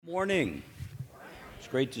Morning. It's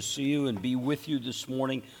great to see you and be with you this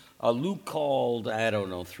morning. Luke called,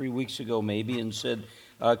 3 weeks ago maybe, and said,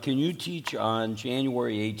 can you teach on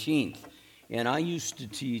January 18th? And I used to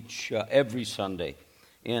teach every Sunday,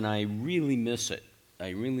 and I really miss it. I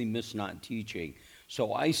really miss not teaching.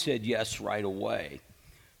 So I said yes right away.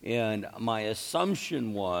 And my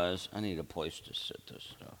assumption was, I need a place to sit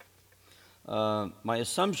this stuff. My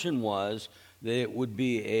assumption was that it would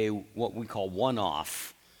be what we call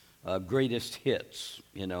one-off. Greatest hits,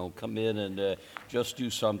 come in and just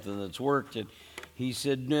do something that's worked. And he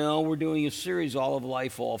said, no, we're doing a series, All of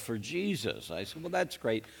Life, All for Jesus. I said, well, that's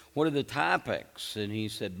great. What are the topics? And he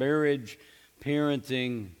said, marriage,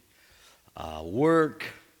 parenting, work,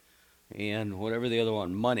 and whatever the other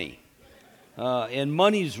one, money. And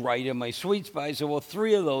money's right in my sweet spot. I said, well,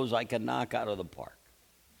 3 of those I can knock out of the park.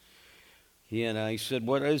 And I said,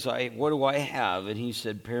 what do I have? And he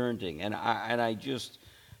said, parenting. And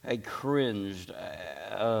I cringed,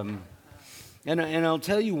 and I'll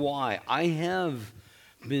tell you why. I have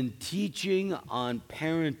been teaching on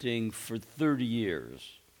parenting for 30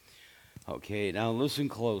 years. Okay, now listen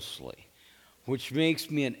closely, which makes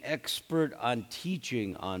me an expert on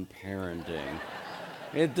teaching on parenting.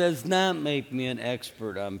 It does not make me an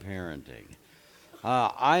expert on parenting.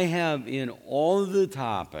 I have in all of the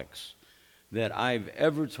topics that I've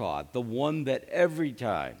ever taught, the one that every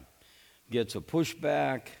time gets a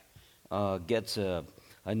pushback, gets a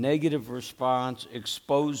negative response,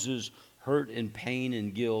 exposes hurt and pain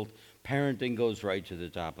and guilt, parenting goes right to the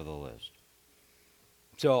top of the list.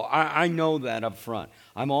 So I know that up front.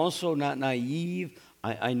 I'm also not naive.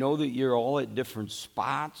 I know that you're all at different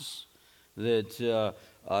spots, that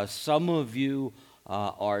some of you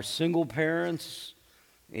are single parents,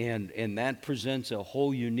 and that presents a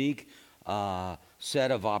whole unique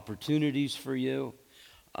set of opportunities for you.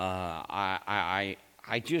 I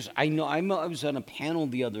was on a panel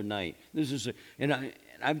the other night.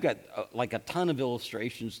 I've got like a ton of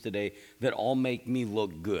illustrations today that all make me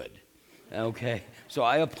look good. Okay, so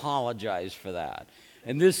I apologize for that.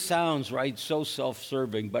 And this sounds so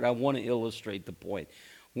self-serving, but I want to illustrate the point.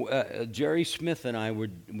 Jerry Smith and I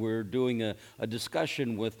were doing a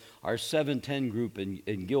discussion with our 710 group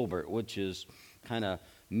in Gilbert, which is kind of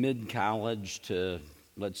mid-college to,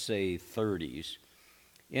 let's say, 30s.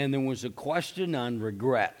 And there was a question on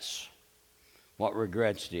regrets. What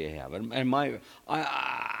regrets do you have? And I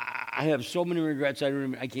have so many regrets, I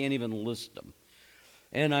can't even list them.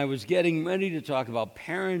 And I was getting ready to talk about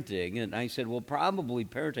parenting, and I said, well, probably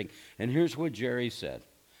parenting. And here's what Jerry said.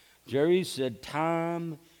 Jerry said,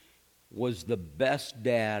 Tom was the best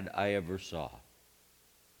dad I ever saw.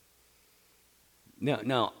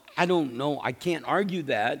 Now, I don't know. I can't argue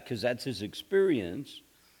that because that's his experience.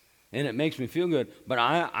 And it makes me feel good, but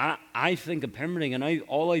I think of parenting, and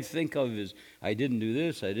all I think of is, I didn't do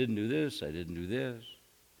this, I didn't do this, I didn't do this.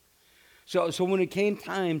 So when it came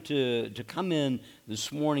time to come in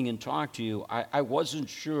this morning and talk to you, I wasn't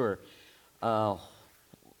sure. I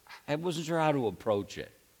wasn't sure how to approach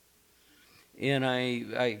it. And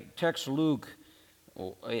I texted Luke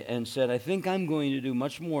and said, I think I'm going to do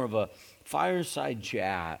much more of a fireside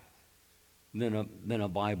chat than a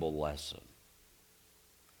Bible lesson.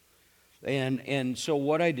 And so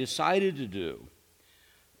what I decided to do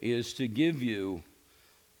is to give you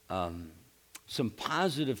some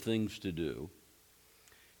positive things to do,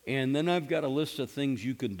 and then I've got a list of things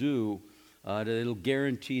you can do that'll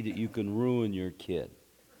guarantee that you can ruin your kid,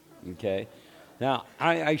 okay? Now,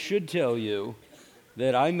 I should tell you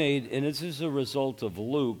that I made, and this is a result of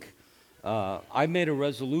Luke, I made a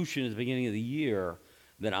resolution at the beginning of the year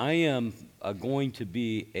that I am going to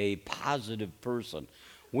be a positive person.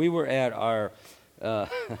 We were at our,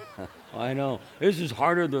 I know, this is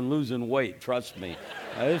harder than losing weight, trust me.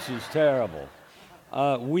 This is terrible.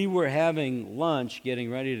 We were having lunch, getting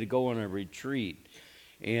ready to go on a retreat,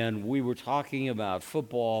 and we were talking about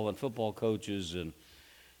football and football coaches,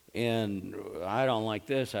 and I don't like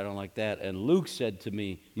this, I don't like that. And Luke said to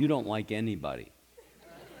me, you don't like anybody.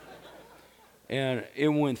 And it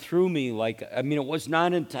went through me it was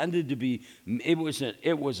not intended to be, it was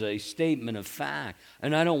a statement of fact.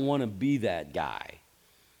 And I don't want to be that guy.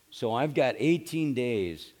 So I've got 18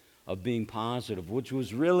 days of being positive, which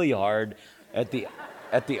was really hard at the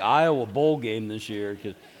Iowa Bowl game this year.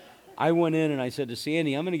 Because I went in and I said to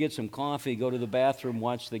Sandy, I'm going to get some coffee, go to the bathroom,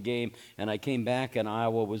 watch the game. And I came back and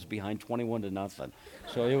Iowa was behind 21-0.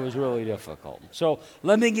 So it was really difficult. So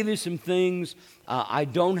let me give you some things. I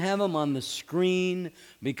don't have them on the screen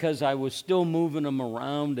because I was still moving them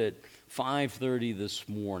around at 5:30 this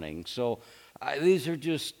morning. So These are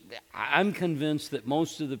just, I'm convinced that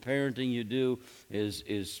most of the parenting you do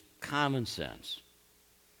is common sense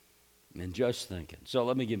and just thinking. So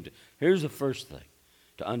let me give you, here's the first thing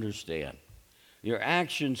to understand. Your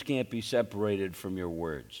actions can't be separated from your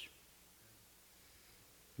words.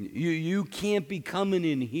 You can't be coming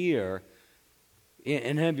in here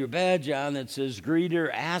and have your badge on that says, "Greeter,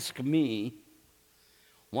 ask me,"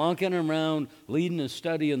 walking around leading a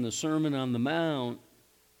study in the Sermon on the Mount,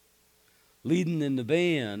 leading in the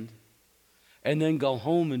band, and then go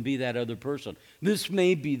home and be that other person. This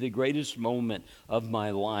may be the greatest moment of my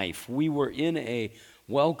life. We were in a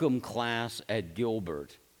welcome class at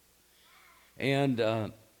Gilbert, and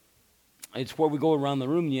it's where we go around the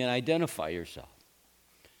room and you identify yourself.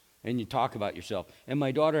 And you talk about yourself. And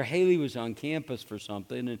my daughter Haley was on campus for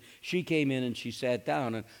something, and she came in and she sat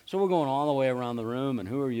down. And so we're going all the way around the room, and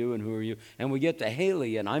who are you, and who are you? And we get to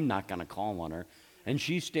Haley, and I'm not going to call on her. And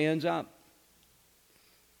she stands up.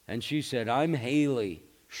 And she said, "I'm Haley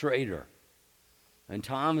Schrader, and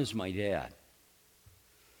Tom is my dad."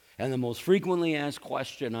 And the most frequently asked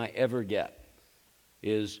question I ever get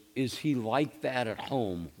is he like that at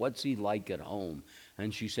home? What's he like at home?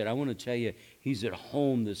 And she said, "I want to tell you, he's at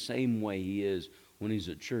home the same way he is when he's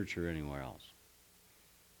at church or anywhere else."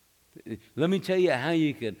 Let me tell you how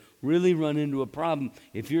you can really run into a problem.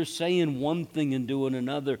 If you're saying one thing and doing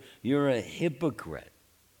another, you're a hypocrite.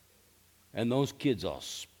 And those kids will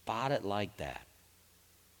spot it like that.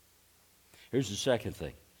 Here's the second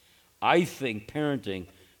thing. I think parenting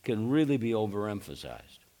can really be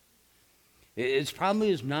overemphasized. It's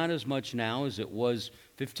probably not as much now as it was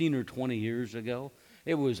 15 or 20 years ago.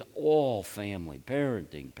 It was all family,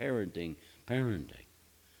 parenting.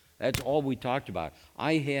 That's all we talked about.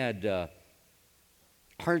 I had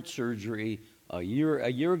heart surgery a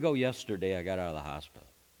year ago yesterday. I got out of the hospital.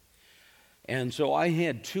 And so I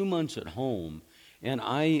had 2 months at home, and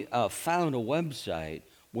I found a website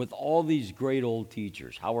with all these great old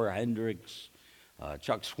teachers, Howard Hendricks,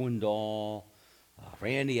 Chuck Swindoll,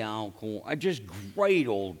 Randy Alcorn, just great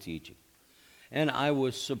old teaching. And I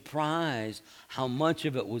was surprised how much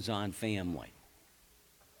of it was on family.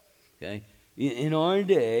 Okay? In our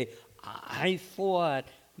day, I thought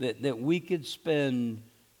that we could spend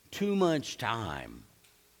too much time,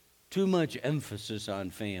 too much emphasis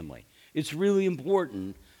on family. It's really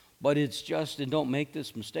important, but it's just, and don't make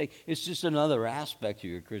this mistake, it's just another aspect of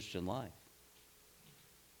your Christian life.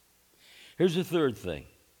 Here's the third thing.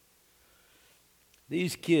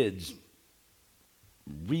 These kids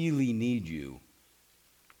really need you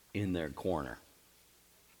in their corner.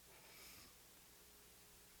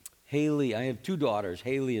 Haley, I have 2 daughters,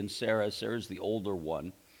 Haley and Sarah. Sarah's the older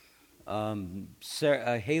one.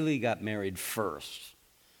 Haley got married first.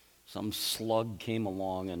 Some slug came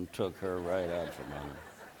along and took her right out from under.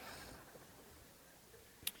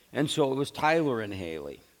 And so it was Tyler and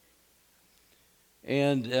Haley.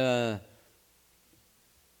 And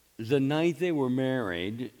the night they were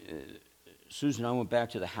married, Susan and I went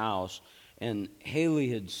back to the house, and Haley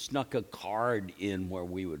had snuck a card in where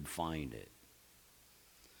we would find it.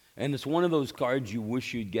 And it's one of those cards you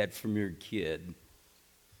wish you'd get from your kid.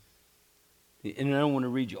 And I don't want to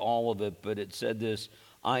read you all of it, but it said this: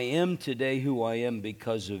 "I am today who I am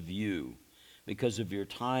because of you, because of your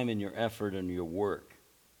time and your effort and your work."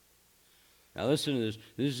 Now listen to this.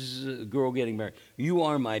 This is a girl getting married. "You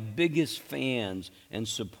are my biggest fans and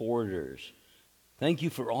supporters. Thank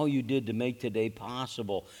you for all you did to make today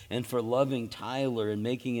possible and for loving Tyler and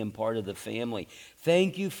making him part of the family.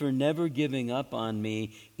 Thank you for never giving up on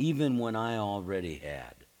me even when I already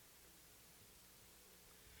had."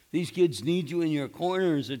 These kids need you in your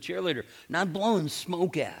corner as a cheerleader, not blowing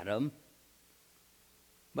smoke at them,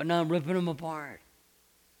 but not ripping them apart,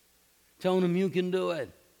 telling them you can do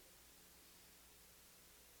it.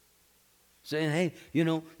 Saying, "Hey,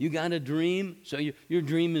 you got a dream? So your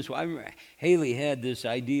dream is..." I remember Haley had this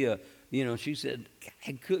idea. She said,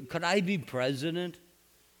 "Hey, could I be president?"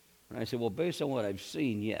 And I said, "Well, based on what I've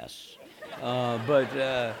seen, yes."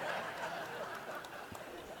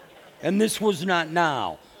 And this was not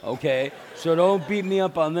now, okay? So don't beat me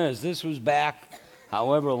up on this. This was back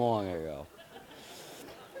however long ago.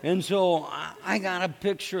 And so I got a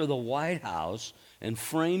picture of the White House and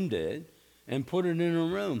framed it and put it in a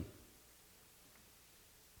room.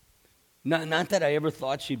 Not that I ever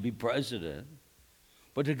thought she'd be president,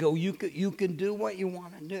 but to go, you can do what you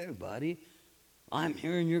want to do, buddy. I'm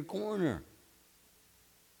here in your corner.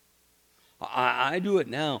 I do it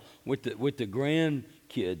now with the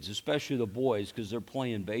grandkids, especially the boys, because they're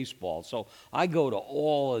playing baseball. So I go to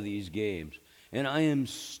all of these games, and I am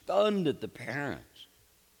stunned at the parents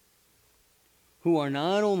who are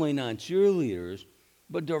not only not cheerleaders,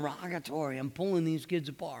 but derogatory and pulling these kids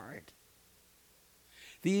apart.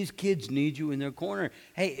 These kids need you in their corner.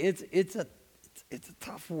 Hey, it's a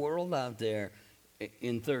tough world out there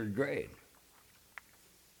in third grade.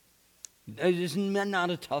 It's not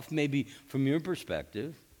a tough, maybe from your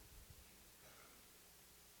perspective.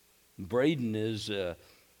 Braden is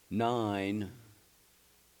 9,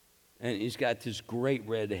 and he's got this great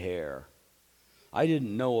red hair. I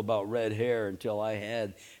didn't know about red hair until I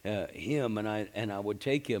had him, and I would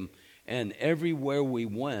take him, and everywhere we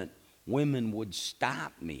went, women would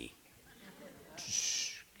stop me.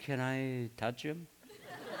 Can I touch him?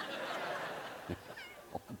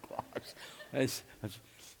 Oh, gosh.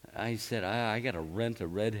 I said, I got to rent a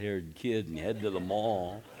red-haired kid and head to the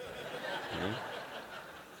mall. Yeah.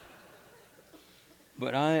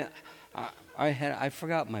 But I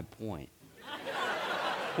forgot my point.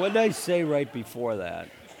 What did I say right before that?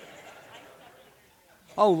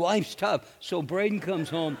 Oh, life's tough. So Braden comes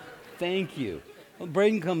home. Thank you. Well,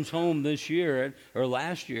 Braden comes home this year, or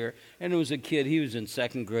last year, and it was a kid. He was in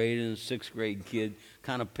second grade, and a sixth grade kid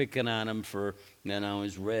kind of picking on him for,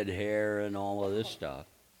 his red hair and all of this stuff.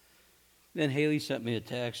 Then Haley sent me a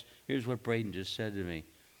text. Here's what Braden just said to me.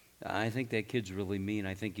 I think that kid's really mean.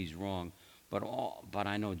 I think he's wrong. But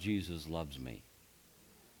I know Jesus loves me.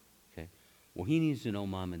 Okay? Well, he needs to know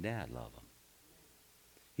Mom and Dad love him.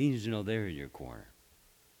 He needs to know they're in your corner.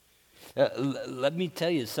 Let me tell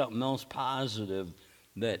you something else positive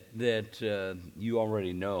that you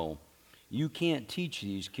already know. You can't teach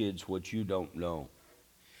these kids what you don't know.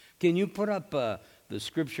 Can you put up the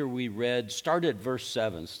scripture we read? Start at verse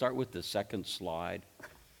 7. Start with the second slide.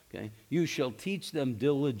 Okay? You shall teach them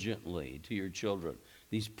diligently to your children,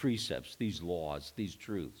 these precepts, these laws, these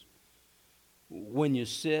truths. When you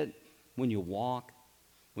sit, when you walk,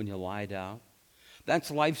 when you lie down.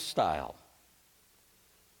 That's lifestyle.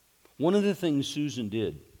 One of the things Susan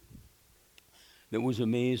did that was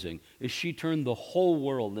amazing is she turned the whole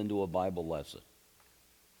world into a Bible lesson.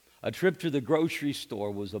 A trip to the grocery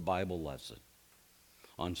store was a Bible lesson.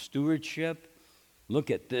 On stewardship,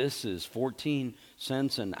 look at this is 14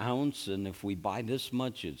 cents an ounce, and if we buy this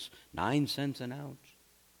much, it's 9 cents an ounce.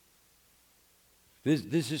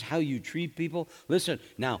 This is how you treat people. Listen,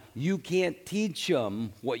 now, you can't teach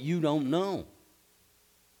them what you don't know.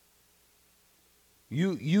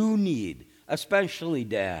 You need, especially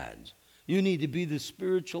dads, you need to be the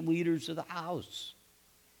spiritual leaders of the house.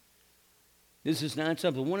 This is not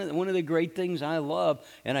something. One of the great things I love,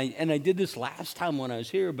 and I did this last time when I was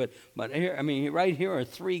here, but here, right here are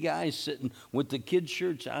 3 guys sitting with the kids'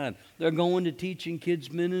 shirts on. They're going to teaching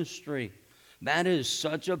kids ministry. That is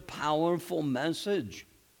such a powerful message.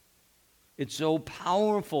 It's so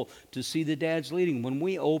powerful to see the dads leading. When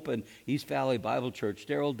we opened East Valley Bible Church,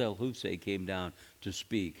 Daryl Del Husse came down to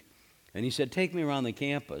speak. And he said, take me around the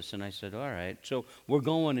campus. And I said, all right. So we're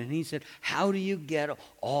going. And he said, how do you get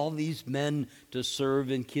all these men to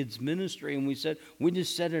serve in kids' ministry? And we said, we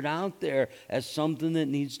just set it out there as something that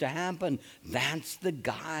needs to happen. That's the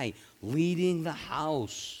guy leading the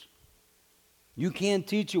house. You can't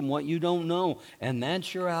teach them what you don't know. And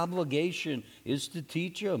that's your obligation, is to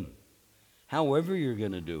teach them. However you're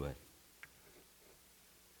going to do it.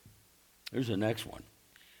 Here's the next one.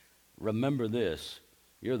 Remember this.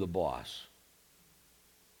 You're the boss.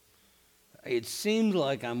 It seems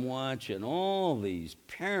like I'm watching all these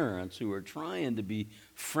parents who are trying to be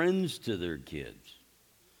friends to their kids.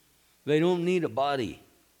 They don't need a buddy.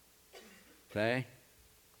 Okay?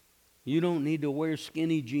 You don't need to wear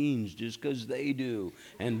skinny jeans just because they do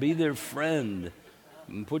and be their friend.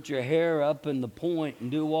 And put your hair up in the point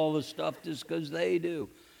and do all the stuff just because they do.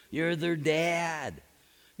 You're their dad.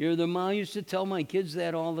 You're their mom. I used to tell my kids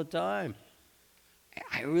that all the time.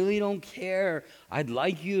 I really don't care. I'd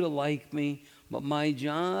like you to like me, but my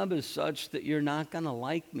job is such that you're not going to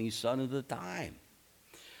like me some of the time.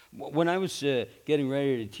 When I was getting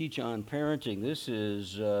ready to teach on parenting, this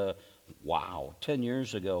is, 10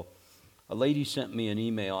 years ago, a lady sent me an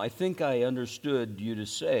email. I think I understood you to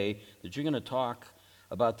say that you're going to talk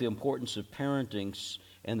about the importance of parenting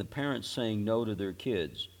and the parents saying no to their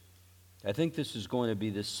kids. I think this is going to be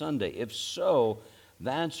this Sunday. If so,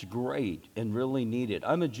 that's great and really needed.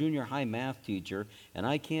 I'm a junior high math teacher, and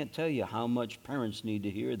I can't tell you how much parents need to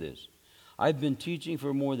hear this. I've been teaching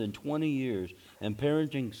for more than 20 years, and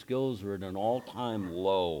parenting skills are at an all-time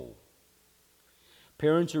low.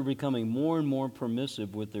 Parents are becoming more and more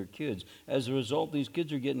permissive with their kids. As a result, these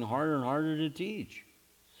kids are getting harder and harder to teach.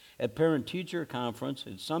 At parent-teacher conference,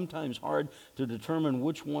 it's sometimes hard to determine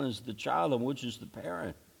which one is the child and which is the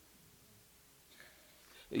parent.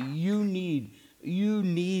 You need You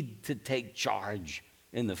need to take charge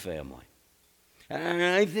in the family. And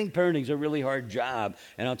I think parenting's a really hard job,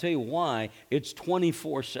 and I'll tell you why. It's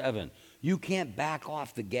 24/7. You can't back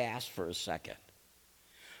off the gas for a second.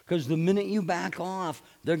 Because the minute you back off,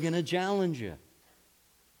 they're going to challenge you.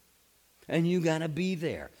 And you got to be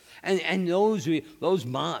there. And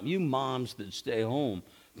you moms that stay home,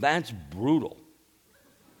 that's brutal.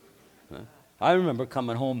 Huh? I remember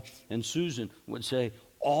coming home, and Susan would say,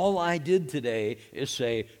 all I did today is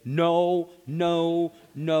say, no, no,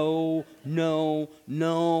 no, no,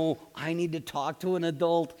 no. I need to talk to an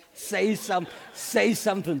adult. Say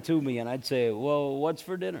something to me. And I'd say, well, what's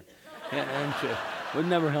for dinner? And she would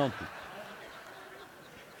never help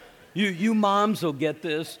me. You moms will get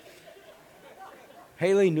this.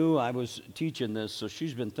 Haley knew I was teaching this, so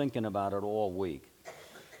she's been thinking about it all week.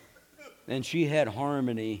 And she had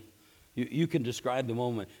Harmony. You can describe the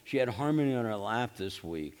moment. She had Harmony on her lap this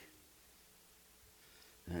week.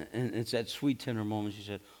 And it's that sweet, tender moment. She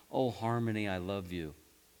said, oh, Harmony, I love you.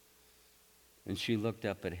 And she looked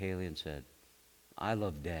up at Haley and said, I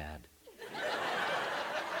love Dad.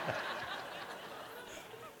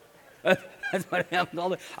 That's what happened all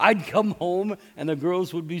day. I'd come home, and the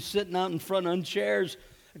girls would be sitting out in front on chairs,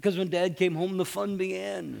 because when Dad came home, the fun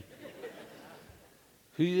began.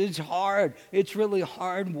 It's hard. It's really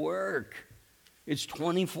hard work. It's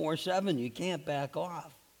 24/7. You can't back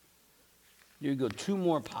off. You go 2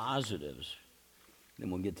 more positives,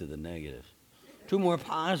 then we'll get to the negatives. 2 more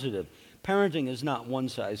positive. Parenting is not one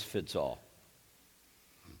size fits all.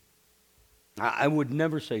 I would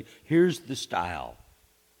never say, here's the style.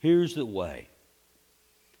 Here's the way.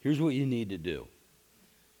 Here's what you need to do.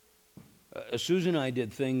 Susan and I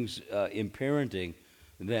did things in parenting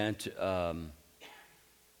that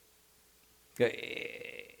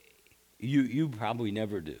you probably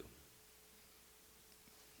never do.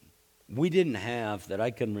 We didn't have, that I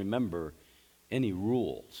can remember, any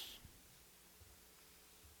rules.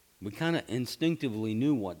 We kind of instinctively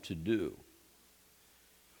knew what to do.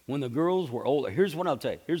 When the girls were older, here's what I'll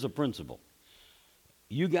tell you. Here's the principle.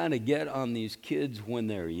 You got to get on these kids when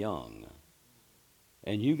they're young.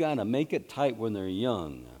 And you got to make it tight when they're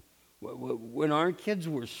young. When our kids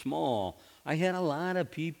were small, I had a lot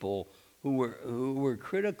of people who were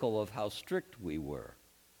critical of how strict we were.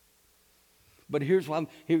 But here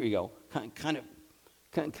you go. Kind of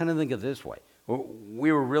think of it this way.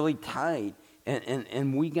 We were really tight,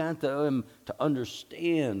 and we got them to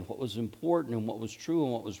understand what was important and what was true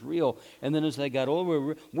and what was real. And then as they got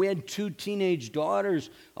older, we had 2 teenage daughters,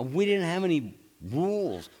 and we didn't have any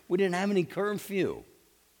rules. We didn't have any curfew.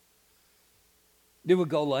 It would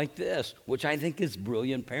go like this, which I think is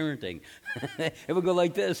brilliant parenting. It would go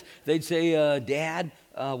like this. They'd say, Dad,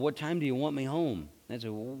 what time do you want me home? I'd say,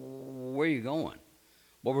 where are you going?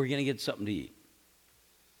 Well, we're going to get something to eat.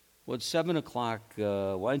 Well, it's 7 o'clock.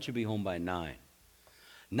 Why don't you be home by 9?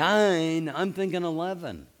 9? I'm thinking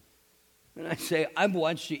 11. And I say, I've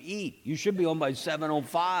watched you eat. You should be home by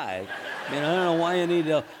 7:05. I mean, I don't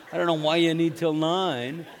know why you need till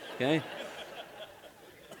 9. Okay.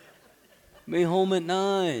 Be home at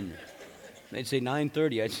 9. They'd say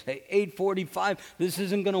 9:30. I'd say 8:45. This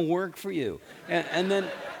isn't going to work for you. And then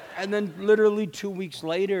literally 2 weeks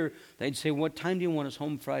later, they'd say, what time do you want us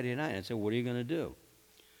home Friday night? I'd say, what are you going to do?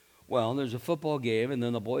 Well, there's a football game, and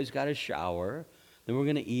then the boys got a shower. Then we're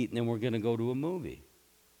going to eat, and then we're going to go to a movie.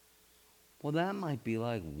 Well, that might be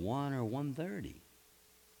like 1 or 1:30.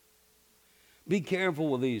 Be careful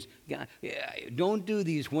with these. Don't do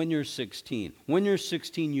these when you're 16. When you're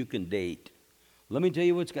 16, you can date. Let me tell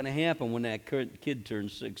you what's going to happen when that kid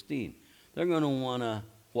turns 16. They're going to want to,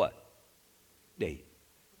 what? Date.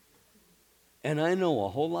 And I know a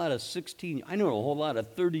whole lot of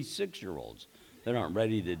 36-year-olds that aren't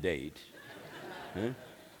ready to date. Huh?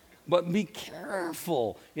 But be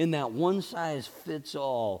careful in that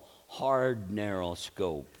one-size-fits-all, hard, narrow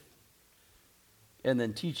scope. And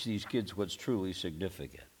then teach these kids what's truly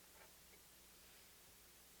significant.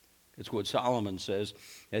 It's what Solomon says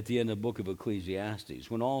at the end of the book of Ecclesiastes.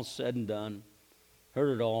 When all's said and done,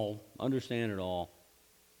 heard it all, understand it all,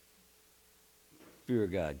 fear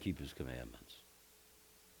God, keep his commandments.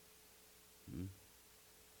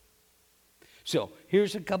 So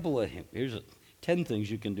here's 10 things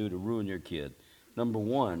you can do to ruin your kid. Number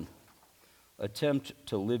 1, attempt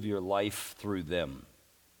to live your life through them.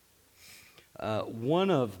 One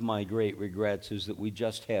of my great regrets is that we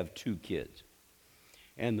just have 2 kids.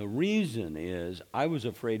 And the reason is I was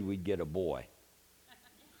afraid we'd get a boy.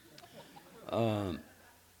 I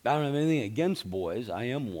don't have anything against boys. I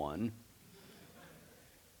am one.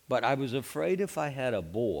 But I was afraid if I had a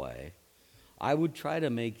boy, I would try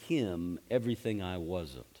to make him everything I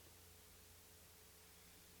wasn't.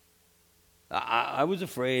 I was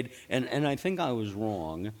afraid, and I think I was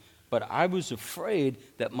wrong, but I was afraid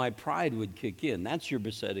that my pride would kick in. That's your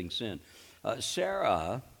besetting sin.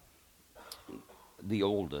 Sarah, the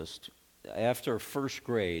oldest, after first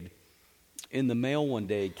grade, in the mail one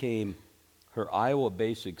day came her Iowa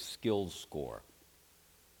Basic Skills score.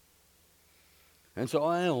 And so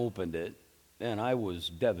I opened it, and I was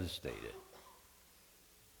devastated.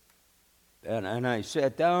 And I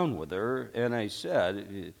sat down with her, and I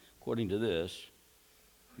said, according to this,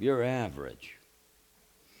 you're average.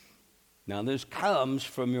 Now, this comes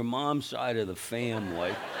from your mom's side of the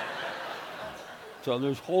family. So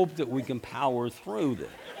there's hope that we can power through this.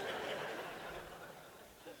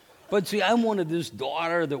 But see, I wanted this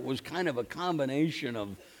daughter that was kind of a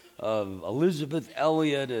combination of Elizabeth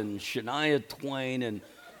Elliot and Shania Twain and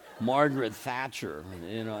Margaret Thatcher.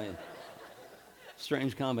 You know,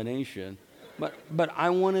 strange combination. But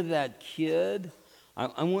I wanted that kid.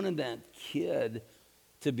 I wanted that kid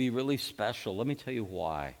to be really special. Let me tell you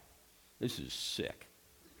why. This is sick.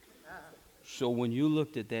 So when you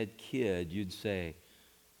looked at that kid, you'd say,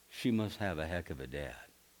 she must have a heck of a dad.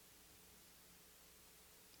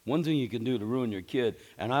 One thing you can do to ruin your kid,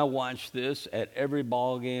 and I watch this at every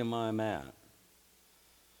ball game I'm at.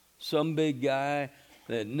 Some big guy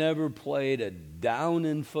that never played a down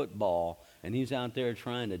in football, and he's out there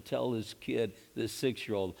trying to tell this kid, this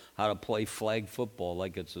 6-year-old, how to play flag football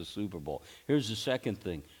like it's a Super Bowl. Here's the second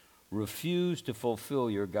thing. Refuse to fulfill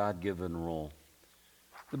your God-given role.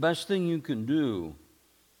 The best thing you can do,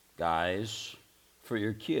 guys, for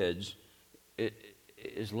your kids,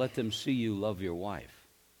 is let them see you love your wife.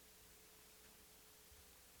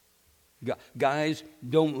 Guys,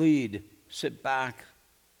 don't lead. Sit back.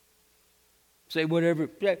 Say whatever,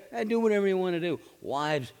 and do whatever you want to do.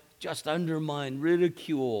 Wives, just undermine,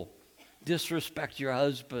 ridicule, disrespect your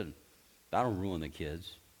husband. That'll ruin the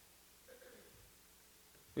kids.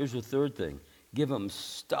 Here's the third thing. Give them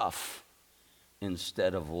stuff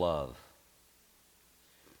instead of love.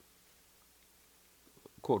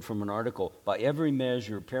 Quote from an article, by every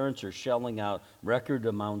measure, parents are shelling out record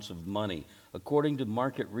amounts of money. According to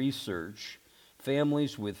market research,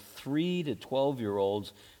 families with 3 to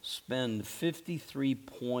 12-year-olds spend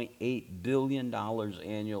 $53.8 billion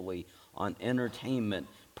annually on entertainment,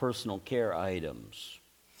 personal care items.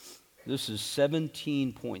 This is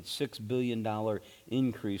 $17.6 billion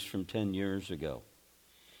increase from 10 years ago.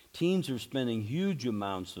 Teens are spending huge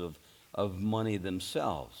amounts of money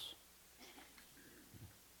themselves.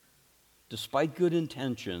 Despite good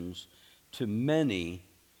intentions, to many,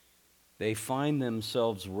 they find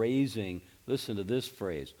themselves raising, listen to this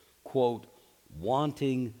phrase, quote,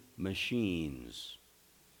 wanting machines,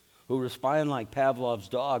 who respond like Pavlov's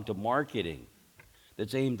dog to marketing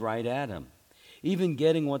that's aimed right at them. Even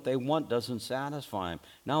getting what they want doesn't satisfy them.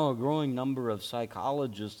 Now a growing number of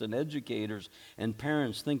psychologists and educators and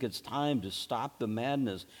parents think it's time to stop the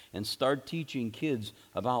madness and start teaching kids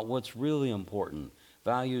about what's really important.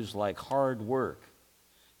 Values like hard work,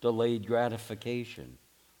 delayed gratification,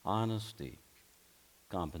 honesty,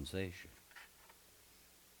 compensation.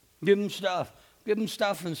 Give them stuff. Give them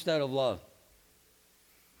stuff instead of love.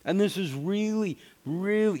 And this is really,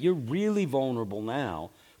 you're really vulnerable now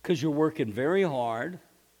because you're working very hard.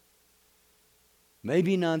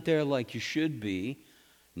 Maybe not there like you should be.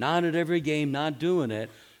 Not at every game, not doing it.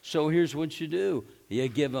 So here's what you do. You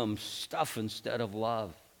give them stuff instead of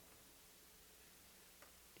love.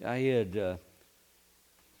 I had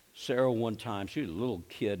Sarah one time. She was a little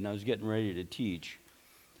kid, and I was getting ready to teach.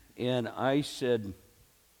 And I said,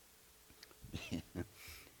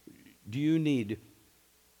 do you need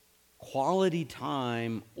quality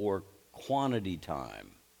time or quantity time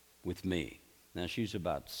with me? Now, she's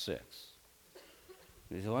about 6.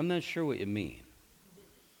 She said, well, I'm not sure what you mean.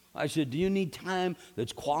 I said, do you need time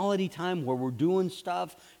that's quality time where we're doing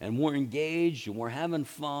stuff and we're engaged and we're having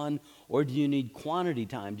fun? Or do you need quantity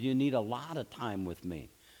time? Do you need a lot of time with me?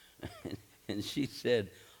 And she said,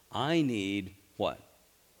 I need what?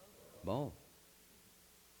 Both.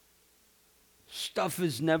 Stuff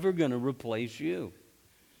is never going to replace you.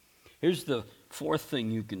 Here's the fourth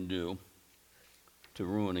thing you can do to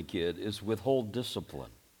ruin a kid is withhold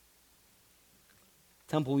discipline.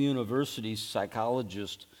 Temple University's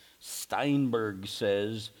psychologist Steinberg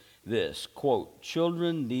says this, quote,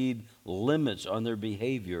 children need limits on their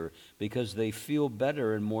behavior because they feel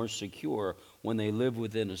better and more secure when they live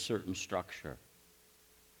within a certain structure.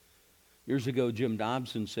 Years ago, Jim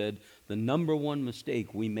Dobson said, the number one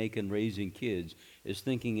mistake we make in raising kids is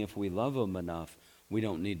thinking if we love them enough, we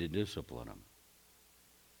don't need to discipline them.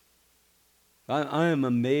 I am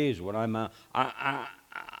amazed when I'm out.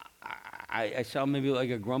 I sound maybe like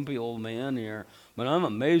a grumpy old man here, but I'm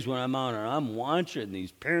amazed when I'm out and I'm watching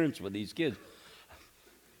these parents with these kids.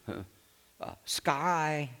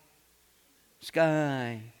 Sky,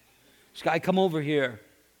 come over here.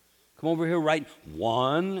 Come over here, right?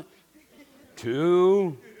 1,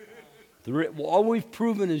 2, 3. Well, all we've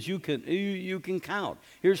proven is you can count.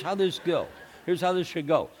 Here's how this go. Here's how this should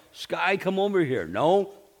go. Sky, come over here.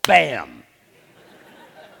 No, bam.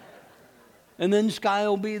 And then Sky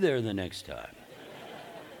will be there the next time.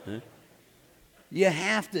 Huh? You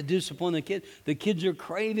have to discipline the kids. The kids are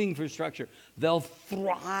craving for structure. They'll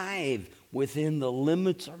thrive within the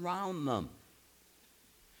limits around them.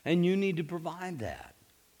 And you need to provide that.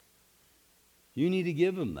 You need to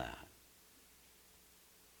give them that.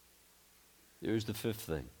 Here's the 5th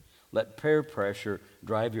thing. Let peer pressure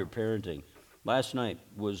drive your parenting. Last night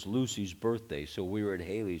was Lucy's birthday, so we were at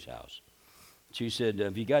Haley's house. She said,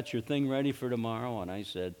 have you got your thing ready for tomorrow? And I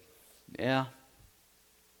said, yeah.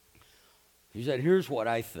 She said, here's what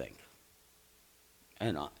I think.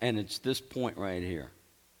 And it's this point right here.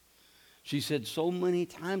 She said, so many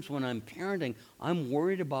times when I'm parenting, I'm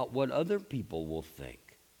worried about what other people will think.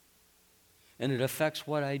 And it affects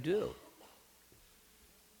what I do.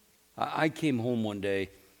 I came home one day,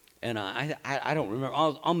 and I don't remember.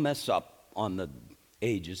 I'll mess up on the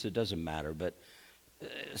ages. It doesn't matter. But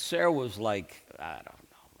Sarah was like, I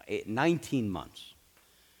don't know, 19 months.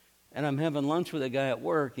 And I'm having lunch with a guy at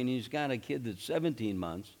work, and he's got a kid that's 17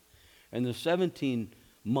 months. And the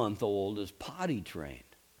 17-month-old is potty trained,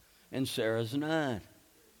 and Sarah's not.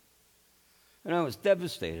 And I was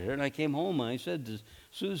devastated. And I came home, and I said to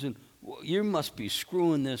Susan, well, you must be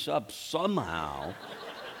screwing this up somehow.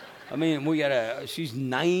 I mean, she's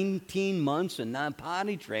 19 months and not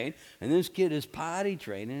potty trained, and this kid is potty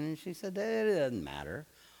trained. And she said, it doesn't matter.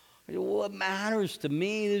 I said, well, it matters to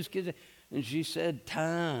me. This kid. And she said,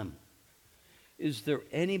 Tom, is there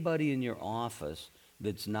anybody in your office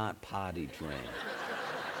that's not potty trained?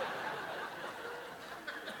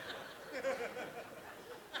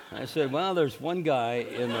 I said, well, there's one guy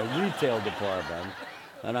in the retail department,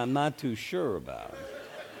 and I'm not too sure about.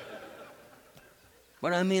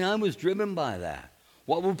 But I mean, I was driven by that.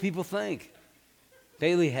 What will people think?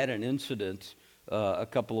 Bailey had an incident a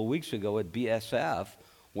couple of weeks ago at BSF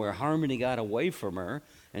where Harmony got away from her,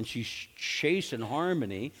 and she's chasing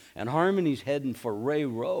Harmony, and Harmony's heading for Ray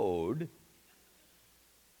Road.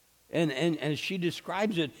 And she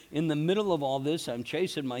describes it, in the middle of all this, I'm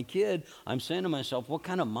chasing my kid. I'm saying to myself, what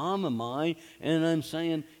kind of mom am I? And I'm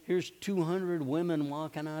saying, here's 200 women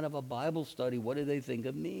walking out of a Bible study. What do they think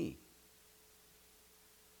of me?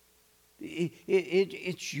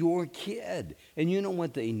 It's your kid, and you know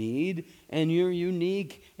what they need, and you're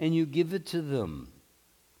unique, and you give it to them.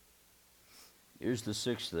 Here's the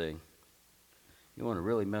 6th thing. You want to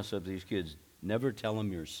really mess up these kids, never tell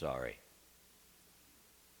them you're sorry.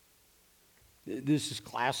 This is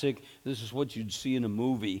classic. This is what you'd see in a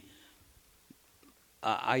movie.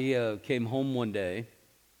 I came home one day,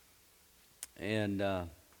 and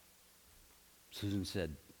Susan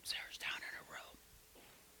said, Sarah's down in her room.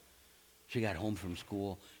 She got home from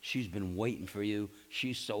school. She's been waiting for you.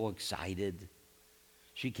 She's so excited.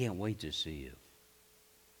 She can't wait to see you.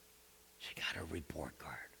 She got a report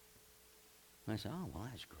card. I said, oh, well,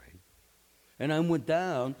 that's great. And I went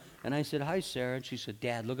down, and I said, hi, Sarah. And she said,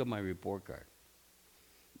 Dad, look at my report card.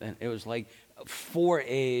 And it was like 4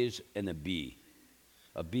 A's and a B.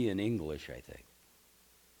 A B in English, I think.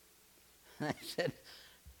 And I said,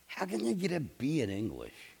 how can you get a B in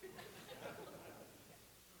English?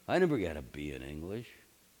 I never got a B in English.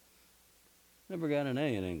 Never got an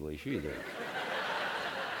A in English either.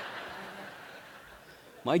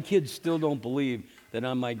 My kids still don't believe that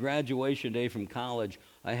on my graduation day from college,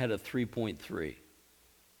 I had a 3.3.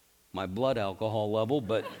 My blood alcohol level,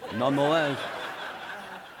 but nonetheless.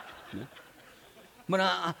 But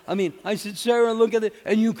I said, Sarah, look at it.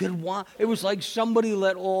 And you could watch. It was like somebody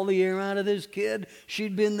let all the air out of this kid.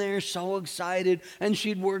 She'd been there so excited, and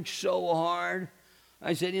she'd worked so hard.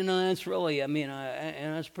 I said, that's really, and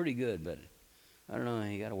that's pretty good, but I don't know,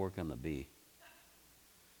 you got to work on the B.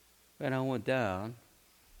 And I went down.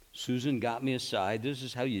 Susan got me aside. This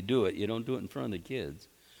is how you do it. You don't do it in front of the kids.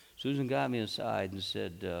 Susan got me aside and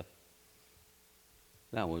said,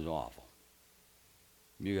 that was awful.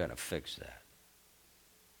 You got to fix that.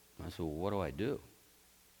 I said, well, what do I do?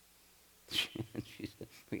 She said,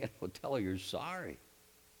 we got to go tell her you're sorry.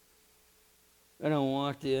 And I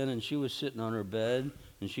walked in, and she was sitting on her bed,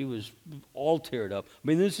 and she was all teared up.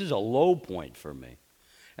 This is a low point for me.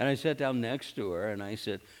 And I sat down next to her, and I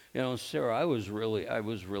said, Sarah, I was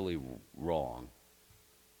really wrong.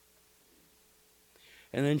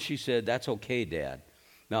 And then she said, that's okay, Dad.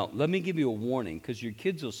 Now, let me give you a warning, because your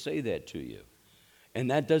kids will say that to you. And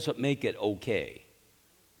that doesn't make it okay.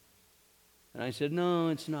 And I said, no,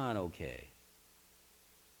 it's not okay.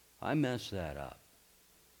 I messed that up.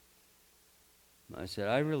 I said,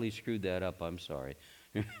 I really screwed that up. I'm sorry.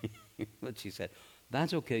 But she said,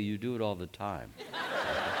 that's okay. You do it all the time.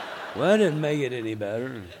 Well, that didn't make it any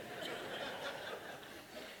better.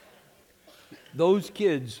 Those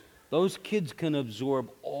kids can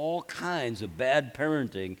absorb all kinds of bad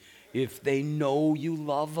parenting if they know you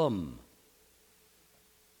love them.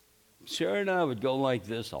 Sarah and I would go like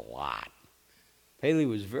this a lot. Haley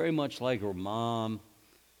was very much like her mom,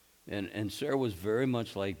 and Sarah was very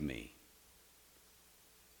much like me.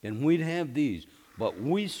 And we'd have these, but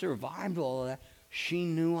we survived all of that. She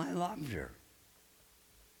knew I loved her.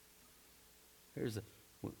 Here's the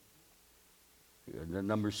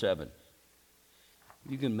number 7.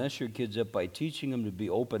 You can mess your kids up by teaching them to be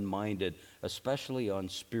open-minded, especially on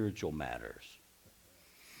spiritual matters.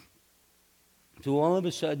 So all of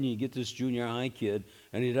a sudden you get this junior high kid,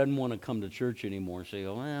 and he doesn't want to come to church anymore. So you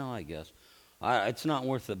go, well, I guess. It's not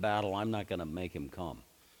worth the battle. I'm not going to make him come.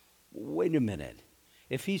 Wait a minute.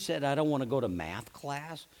 If he said, I don't want to go to math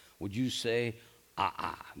class, would you say,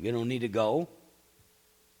 you don't need to go?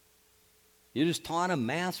 You just taught him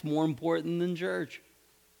math's more important than church.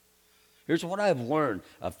 Here's what I've learned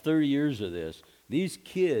of 30 years of this. These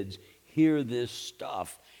kids hear this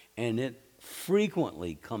stuff, and it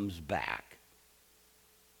frequently comes back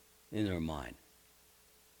in their mind.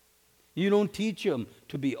 You don't teach them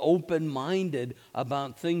to be open-minded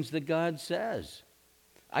about things that God says.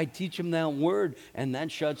 I teach them that word, and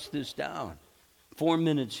that shuts this down. 4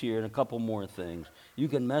 minutes here and a couple more things. You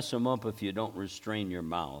can mess them up if you don't restrain your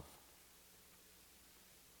mouth.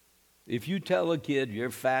 If you tell a kid, you're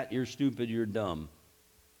fat, you're stupid, you're dumb,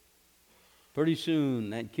 pretty soon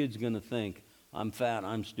that kid's going to think, I'm fat,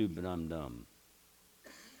 I'm stupid, I'm dumb.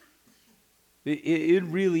 It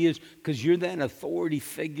really is, because you're that authority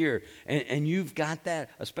figure, and you've got that,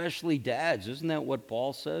 especially dads. Isn't that what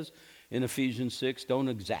Paul says in Ephesians 6? Don't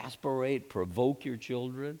exasperate, provoke your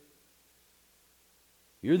children.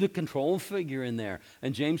 You're the control figure in there.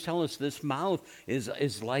 And James tells us this mouth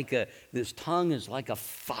is like this tongue is like a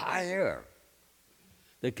fire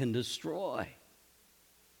that can destroy.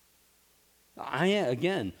 I am,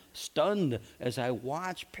 again, stunned as I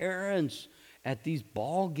watch parents at these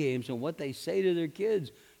ball games and what they say to their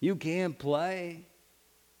kids. You can't play.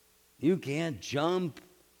 You can't jump.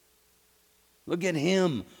 Look at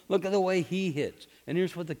him. Look at the way he hits. And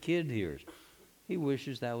here's what the kid hears. He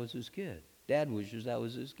wishes that was his kid. Dad wishes that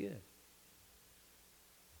was his kid.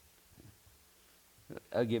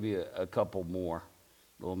 I'll give you a couple more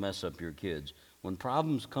that will mess up your kids. When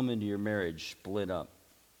problems come into your marriage, split up.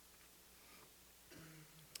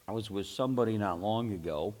 I was with somebody not long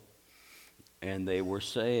ago, and they were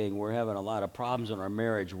saying, we're having a lot of problems in our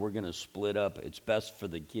marriage. We're going to split up. It's best for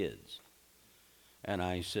the kids. And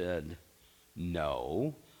I said,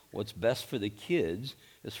 no. What's best for the kids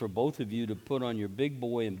is for both of you to put on your big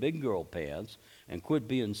boy and big girl pants and quit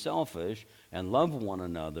being selfish and love one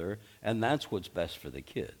another, and that's what's best for the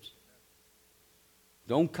kids.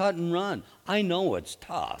 Don't cut and run. I know it's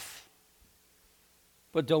tough,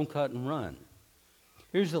 but don't cut and run.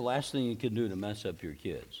 Here's the last thing you can do to mess up your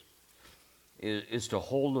kids, is to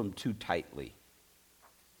hold them too tightly.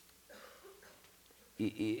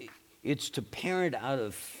 It's to parent out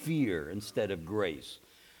of fear instead of grace.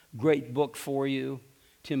 Great book for you,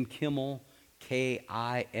 Tim Kimmel,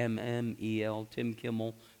 Kimmel, Tim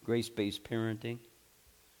Kimmel, Grace-Based Parenting.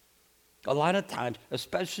 A lot of times,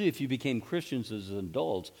 especially if you became Christians as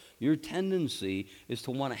adults, your tendency is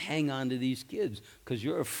to want to hang on to these kids because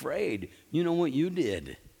you're afraid. You know what you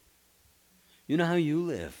did. You know how you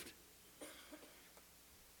lived.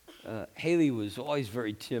 Haley was always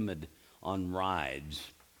very timid on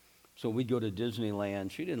rides. So we'd go to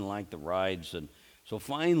Disneyland. She didn't like the rides, and so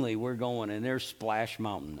finally we're going, and there's Splash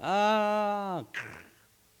Mountain.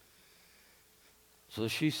 So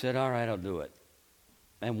she said, all right, I'll do it.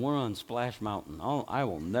 And we're on Splash Mountain. Oh, I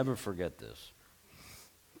will never forget this.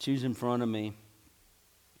 She's in front of me,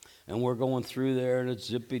 and we're going through there, and it's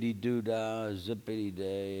zippity-doo-dah,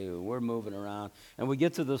 zippity-day. We're moving around. And we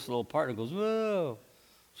get to this little part, and it goes, whoa.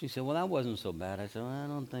 She said, well, that wasn't so bad. I said, well, I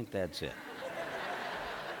don't think that's it.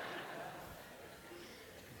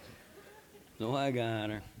 So I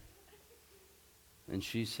got her. And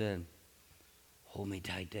she said, hold me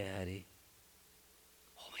tight, Daddy.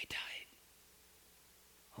 Hold me tight.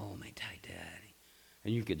 Hold me tight, Daddy.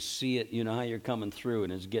 And you could see it, you know how you're coming through,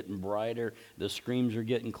 and it's getting brighter. The screams are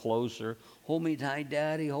getting closer. Hold me tight,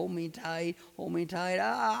 Daddy. Hold me tight. Hold me tight.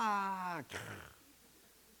 Ah!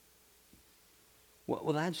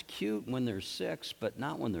 Well, that's cute when they're 6, but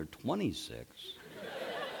not when they're 26.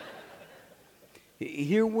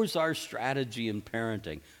 Here was our strategy in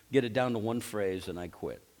parenting. Get it down to one phrase, and I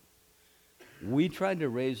quit. We tried to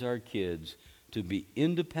raise our kids to be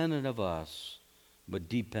independent of us, but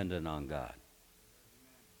dependent on God.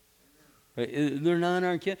 They're not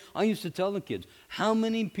our kids. I used to tell the kids, how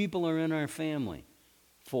many people are in our family?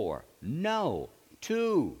 4. No,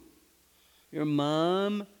 2. Your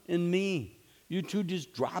mom and me. You 2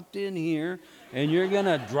 just dropped in here, and you're going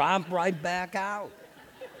to drop right back out.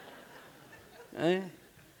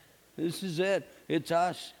 This is it. It's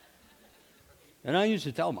us. And I used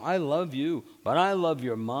to tell them, I love you, but I love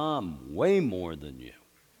your mom way more than you.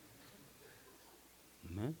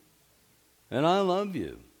 And I love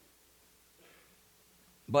you.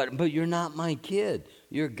 But you're not my kid.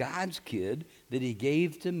 You're God's kid that he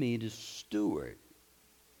gave to me to steward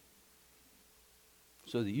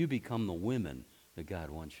so that you become the women that God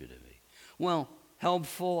wants you to be. Well,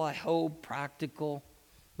 helpful, I hope, practical.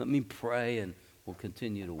 Let me pray and we'll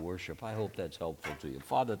continue to worship. I hope that's helpful to you.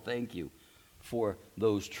 Father, thank you for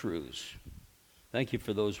those truths. Thank you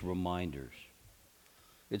for those reminders.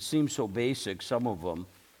 It seems so basic, some of them,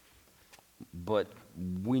 but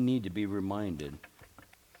we need to be reminded.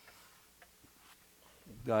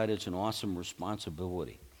 God, it's an awesome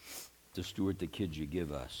responsibility to steward the kids you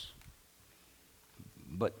give us.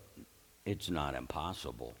 But it's not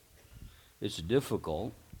impossible. It's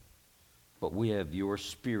difficult, but we have your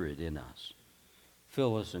Spirit in us.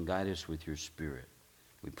 Fill us and guide us with your Spirit.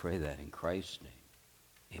 We pray that in Christ's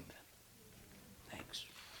name. Amen. Thanks.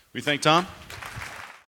 We thank Tom.